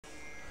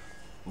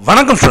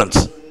வணக்கம்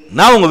ஸ்டூடெண்ட்ஸ்,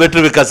 நான் உங்கள்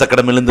வெற்றி விகாஸ்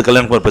அகாடமிலேருந்து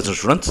கல்யாணகுமார்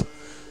பேசுகிறேன்.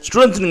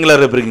 ஸ்டூடெண்ட்ஸ் நீங்கள்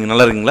எல்லாரும் எப்படி இருக்கீங்க?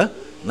 நல்லா இருக்கீங்களா?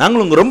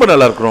 நாங்களும் உங்கள் ரொம்ப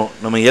நல்லா இருக்கிறோம்.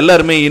 நம்ம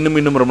எல்லாருமே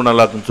இன்னும் ரொம்ப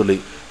நல்லா இருக்குன்னு சொல்லி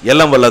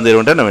எல்லாம்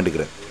வல்லாந்தேவன்ட்ட நான்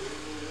வேண்டிக்கிறேன்.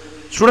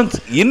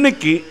 ஸ்டூடெண்ட்ஸ்,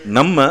 இன்னைக்கு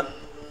நம்ம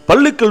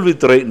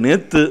பள்ளிக்கல்வித்துறை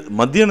நேற்று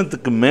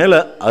மத்தியானத்துக்கு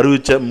மேலே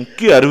அறிவித்த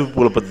முக்கிய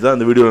அறிவிப்புகளை பற்றி தான்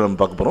இந்த வீடியோவில்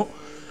நம்ம பார்க்க போகிறோம்.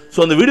 ஸோ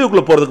அந்த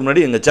வீடியோக்குள்ளே போகிறதுக்கு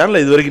முன்னாடி எங்கள் சேனலை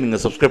இது வரைக்கும்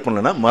நீங்கள் சப்ஸ்கிரைப்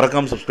பண்ணலைன்னா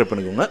மறக்காமல் சப்ஸ்கிரைப்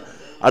பண்ணிக்கோங்க.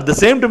 அட் த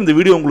சேம் டைம் இந்த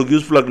வீடியோ உங்களுக்கு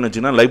யூஸ்ஃபுல்லாக இருக்குன்னு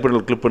வச்சிங்கன்னா லைக்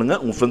பட்டனில் கிளிக் பண்ணுங்கள்,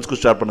 உங்கள் ஃப்ரெண்ட்ஸ்க்கு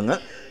ஷேர் பண்ணுங்கள்,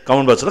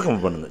 கமெண்ட் பாக்ஸில்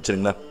கமெண்ட் பண்ணுங்கள்.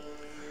 சரிங்களா?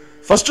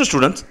 First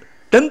students,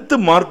 10th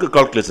mark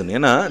calculation.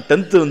 ஏன்னா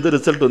 10th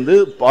ரிசல்ட்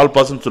ஆல்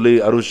பாஸ்ன்னு சொல்லி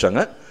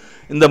அறிவிச்சிட்டாங்க.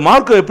 இந்த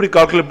மார்க்கை எப்படி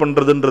கால்குலேட்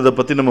பண்ணுறதுன்றதை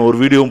பற்றி நம்ம ஒரு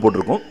வீடியோவும்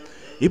போட்டிருக்கோம்.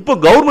 இப்போ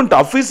கவர்மெண்ட்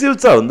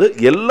அஃபீஷியல்ஸாக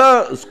எல்லா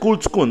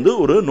ஸ்கூல்ஸ்க்கும்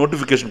ஒரு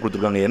நோட்டிஃபிகேஷன்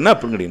கொடுத்துருக்காங்க. என்ன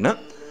அப்படின்னு கேட்டிங்கன்னா,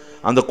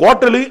 அந்த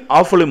குவார்ட்டர்லி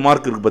ஆஃப்லி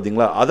மார்க் இருக்குது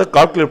பார்த்தீங்களா, அதை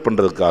கால்குலேட்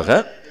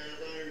பண்ணுறதுக்காக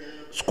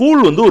ஸ்கூல்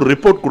ஒரு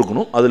ரிப்போர்ட்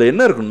கொடுக்கணும். அதில்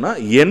என்ன இருக்குன்னா,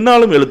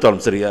 என்னாலும்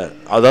எழுத்தாலும் சரியா,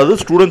 அதாவது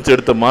ஸ்டூடெண்ட்ஸ்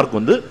எடுத்த மார்க்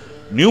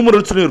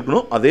நியூமரல்ஸ்லையும்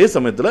இருக்கணும், அதே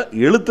சமயத்தில்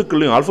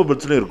எழுத்துக்கள்லையும்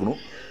ஆல்ஃபபெட்ஸ்லையும் இருக்கணும்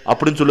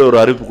அப்படின்னு சொல்லி ஒரு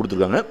அறிவிப்பு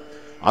கொடுத்துருக்காங்க.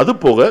 அது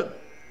போக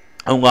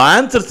அவங்க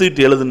ஆன்சர்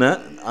சீட் எழுதின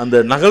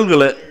அந்த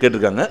நகல்களை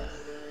கேட்டிருக்காங்க.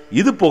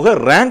 இது போக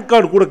ரேங்க்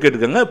கார்டு கூட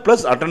கேட்டிருக்காங்க,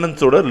 ப்ளஸ்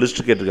அட்டண்டன்ஸோட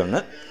லிஸ்ட் கேட்டிருக்காங்க.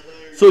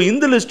 ஸோ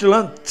இந்த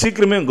லிஸ்ட்டெல்லாம்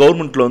சீக்கிரமே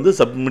கவர்மெண்ட்டில்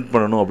சப்மிட்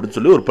பண்ணணும் அப்படின்னு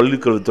சொல்லி ஒரு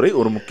பள்ளிக்கல்வித்துறை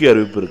ஒரு முக்கிய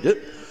அறிவிப்பு இருக்குது.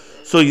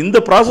 ஸோ இந்த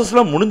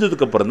ப்ராசஸ்லாம்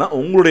முடிஞ்சதுக்கப்புறம் தான்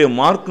உங்களுடைய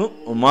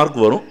மார்க்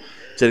வரும்.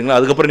 சரிங்களா?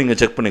 அதுக்கப்புறம் நீங்கள்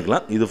செக்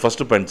பண்ணிக்கலாம். இது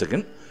ஃபஸ்ட்டு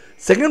பாயிண்ட்.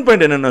 செகண்ட்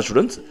பாயிண்ட் என்னென்னா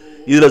ஸ்டூடெண்ட்ஸ்,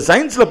 இதில்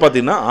சயின்ஸில்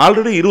பார்த்தீங்கன்னா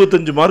ஆல்ரெடி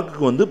 25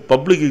 மார்க்குக்கு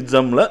பப்ளிக்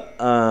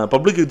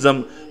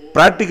எக்ஸாம்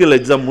ப்ராக்டிக்கல்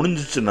எக்ஸாம்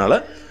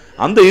முடிஞ்சிச்சுனால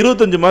அந்த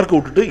 25 மார்க்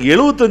விட்டுட்டு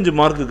 75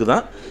 மார்க்குக்கு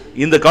தான்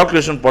இந்த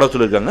கால்குலேஷன் போட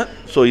சொல்லியிருக்காங்க.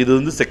 ஸோ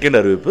இது செகண்ட்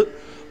அறிவிப்பு.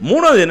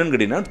 மூணாவது என்னென்னு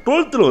கேட்டிங்கன்னா,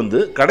 12th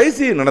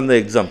கடைசி நடந்த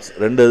எக்ஸாம்ஸ்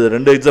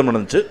ரெண்டு எக்ஸாம்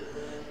நடந்துச்சு,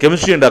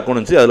 கெமிஸ்ட்ரி அண்ட்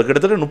அக்கௌண்டன்சி. அதில்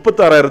கிட்டத்தட்ட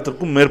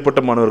 36,000க்கும் மேற்பட்ட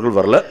மாணவர்கள்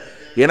வரல.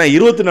 ஏன்னா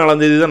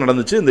 24ஆம் தேதி தான்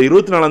நடந்துச்சு. இந்த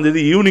 24ஆம்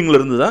தேதி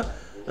ஈவினிங்லேருந்து தான்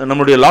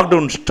நம்மளுடைய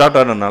லாக்டவுன் ஸ்டார்ட்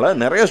ஆனதுனால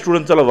நிறைய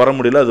ஸ்டூடெண்ட்ஸால் வர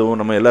முடியல. அது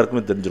நம்ம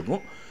எல்லாருக்குமே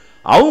தெரிஞ்சிருக்கும்.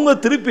 அவங்க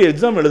திருப்பி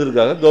எக்ஸாம்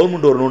எழுதுறதுக்காக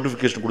கவர்மெண்ட் ஒரு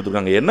நோட்டிஃபிகேஷன்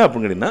கொடுத்துருக்காங்க. என்ன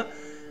அப்படின்னு கேட்டிங்கன்னா,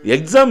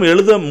 எக்ஸாம்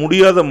எழுத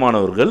முடியாத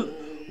மாணவர்கள்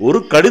ஒரு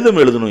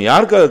கடிதம் எழுதணும்.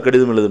 யாருக்காக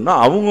கடிதம் எழுதணும்னா,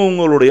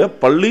 அவங்கவுங்களுடைய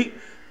பள்ளி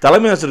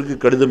தலைமை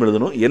ஆசிரியருக்கு கடிதம்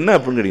எழுதணும். என்ன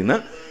அப்படின்னு கேட்டிங்கன்னா,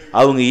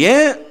 அவங்க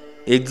ஏன்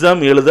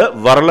எக்ஸாம் எழுத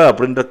வரல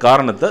அப்படின்ற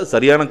காரணத்தை,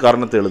 சரியான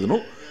காரணத்தை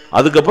எழுதணும்.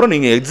 அதுக்கப்புறம்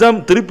நீங்கள்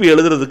எக்ஸாம் திருப்பி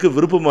எழுதுறதுக்கு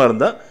விருப்பமாக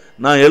இருந்தால்,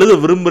 நான் எழுத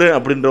விரும்புகிறேன்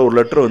அப்படின்ற ஒரு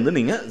லெட்டரை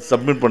நீங்கள்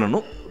சப்மிட்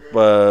பண்ணணும்.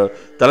 இப்போ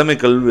தலைமை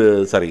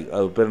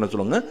பேர் என்ன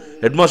சொல்லுவாங்க,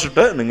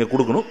 ஹெட்மாஸ்டர்கிட்ட நீங்கள்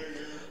கொடுக்கணும்.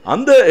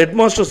 அந்த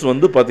ஹெட்மாஸ்டர்ஸ்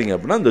பார்த்தீங்க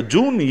அப்படின்னா, இந்த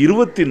ஜூன்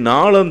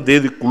 24ஆம்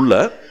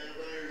தேதிக்குள்ளே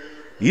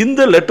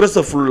இந்த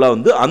லெட்டர்ஸை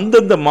ஃபுல்லாக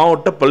அந்தந்த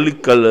மாவட்ட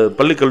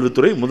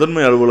பள்ளிக்கல்வித்துறை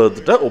முதன்மை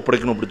அலுவலகத்திட்ட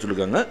ஒப்படைக்கணும் அப்படின்னு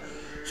சொல்லியிருக்காங்க.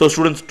 ஸோ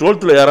ஸ்டூடெண்ட்ஸ்,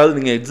 12th யாராவது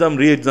நீங்கள் எக்ஸாம்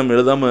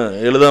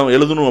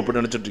எழுதணும்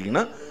அப்படின்னு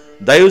நினச்சிட்ருக்கீங்கன்னா,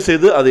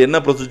 தயவுசெய்து அது என்ன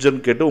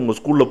ப்ரொசீஜர்னு கேட்டு உங்கள்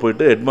ஸ்கூலில்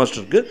போயிட்டு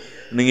ஹெட்மாஸ்டருக்கு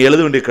நீங்கள் எழுத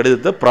வேண்டிய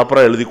கடிதத்தை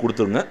ப்ராப்பராக எழுதி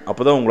கொடுத்துருங்க.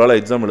 அப்போ தான் உங்களால்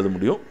எக்ஸாம் எழுத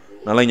முடியும்.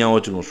 நல்லா ஞாபகம்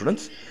வச்சுக்கோங்க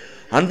students.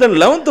 And then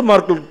 11th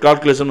mark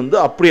calculation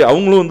அப்படி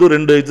அவங்களும்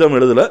 2 எக்ஸாம்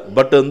எழுதலை.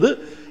 பட்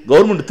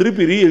கவர்மெண்ட்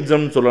திருப்பி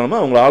எக்ஸாம்னு சொல்லாமல்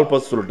அவங்கள ஆல்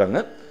பாஸ் சொல்லிட்டாங்க.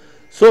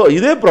 ஸோ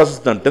இதே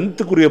ப்ராசஸ் தான்,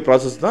 10th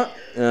ப்ராசஸ் தான்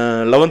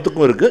 11th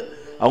இருக்குது.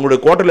 அவங்களுடைய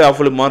quarterly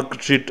ஆஃப்லி mark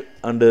sheet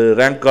and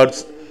rank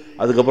cards,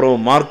 அதுக்கப்புறம்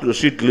mark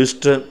sheet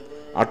list,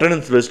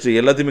 attendance list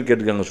எல்லாத்தையுமே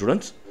கேட்டிருக்காங்க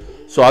ஸ்டூடெண்ட்ஸ்.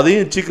 ஸோ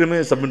அதையும் சீக்கிரமே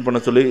சப்மிட் பண்ண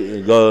சொல்லி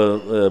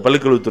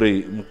பள்ளிக்கல்வித்துறை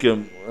முக்கிய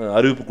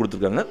அறிவிப்பு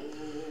கொடுத்துருக்காங்க.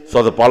 ஸோ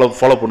அதை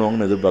ஃபாலோ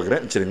பண்ணுவாங்கன்னு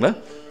எதிர்பார்க்குறேன். சரிங்களா?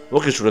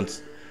 ஓகே ஸ்டூடெண்ட்ஸ்,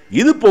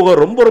 இது போக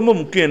ரொம்ப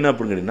முக்கியம் என்ன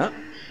அப்படின்னு கேட்டிங்கன்னா,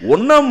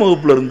 1ஆம்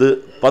வகுப்புலேருந்து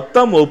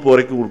 10ஆம் வகுப்பு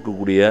வரைக்கும்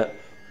கொடுக்கக்கூடிய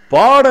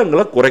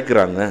பாடங்களை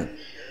குறைக்கிறாங்க.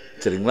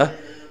 சரிங்களா?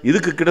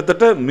 இதுக்கு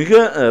கிட்டத்தட்ட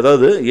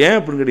அதாவது ஏன்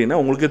அப்படின்னு கேட்டிங்கன்னா,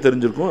 உங்களுக்கே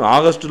தெரிஞ்சிருக்கும்,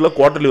 ஆகஸ்ட்டில்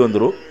குவார்ட்டர்லி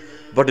வந்துடும்.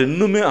 பட்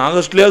இன்னுமே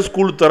ஆகஸ்ட்லேயே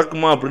ஸ்கூல்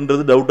திறக்குமா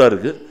அப்படின்றது டவுட்டாக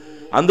இருக்குது.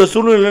 அந்த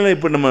சூழ்நிலையில்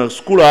இப்போ நம்ம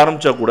ஸ்கூல்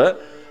ஆரம்பித்தா கூட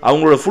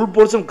அவங்களோட ஃபுல்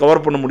போர்ஷன்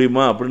கவர் பண்ண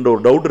முடியுமா அப்படின்ற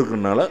ஒரு டவுட்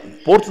இருக்கிறதுனால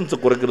போர்ஷன்ஸை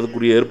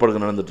குறைக்கிறதுக்குரிய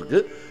ஏற்பாடுகள் நடந்துட்டுருக்கு.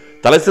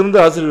 தலை சிறந்த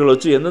ஆசிரியர்களை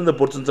வச்சு எந்தெந்த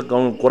போர்ஷன்ஸை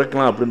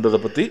குறைக்கலாம் அப்படின்றத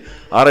பற்றி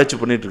ஆராய்ச்சி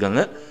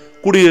பண்ணிகிட்ருக்காங்க.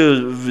 கூடிய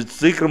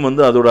சீக்கிரம்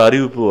அதோட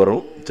அறிவிப்பு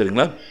வரும்.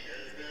 சரிங்களா?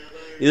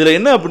 இதில்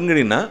என்ன அப்படின்னு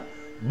கேட்டிங்கன்னா,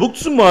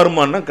 புக்ஸ்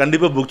மாறுமானா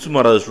கண்டிப்பாக புக்ஸ்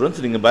மாறாது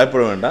ஸ்டூடெண்ட்ஸ், நீங்கள்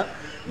பயப்பட வேண்டாம்.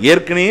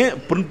 ஏற்கனவே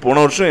போன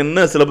வருஷம்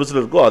என்ன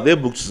சிலபஸில் இருக்கோ அதே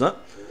புக்ஸ் தான்.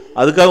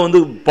 அதுக்காக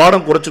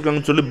பாடம்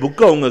குறைச்சிருக்காங்கன்னு சொல்லி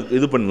புக்கை அவங்க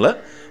இது பண்ணல.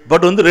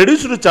 பட்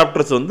ரெடியூஸ்டு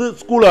சாப்டர்ஸ்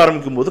ஸ்கூல்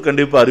ஆரம்பிக்கும் போது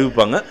கண்டிப்பாக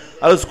அறிவிப்பாங்க.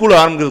 அது ஸ்கூல்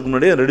ஆரம்பிக்கிறதுக்கு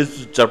முன்னாடியே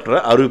ரெடியூஸ்டு சாப்டரை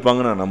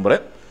அறிவிப்பாங்க நான்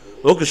நம்புகிறேன்.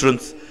 ஓகே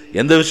ஸ்டூடெண்ட்ஸ்,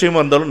 எந்த விஷயமா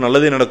இருந்தாலும்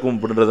நல்லதே நடக்கும்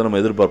அப்படின்றத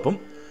நம்ம எதிர்பார்ப்போம்.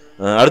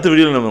 அடுத்த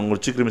வீடியோவில் நம்ம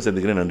உங்களுக்கு சீக்கிரமே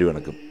சந்திக்கிறேன். நன்றி,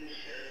 வணக்கம்.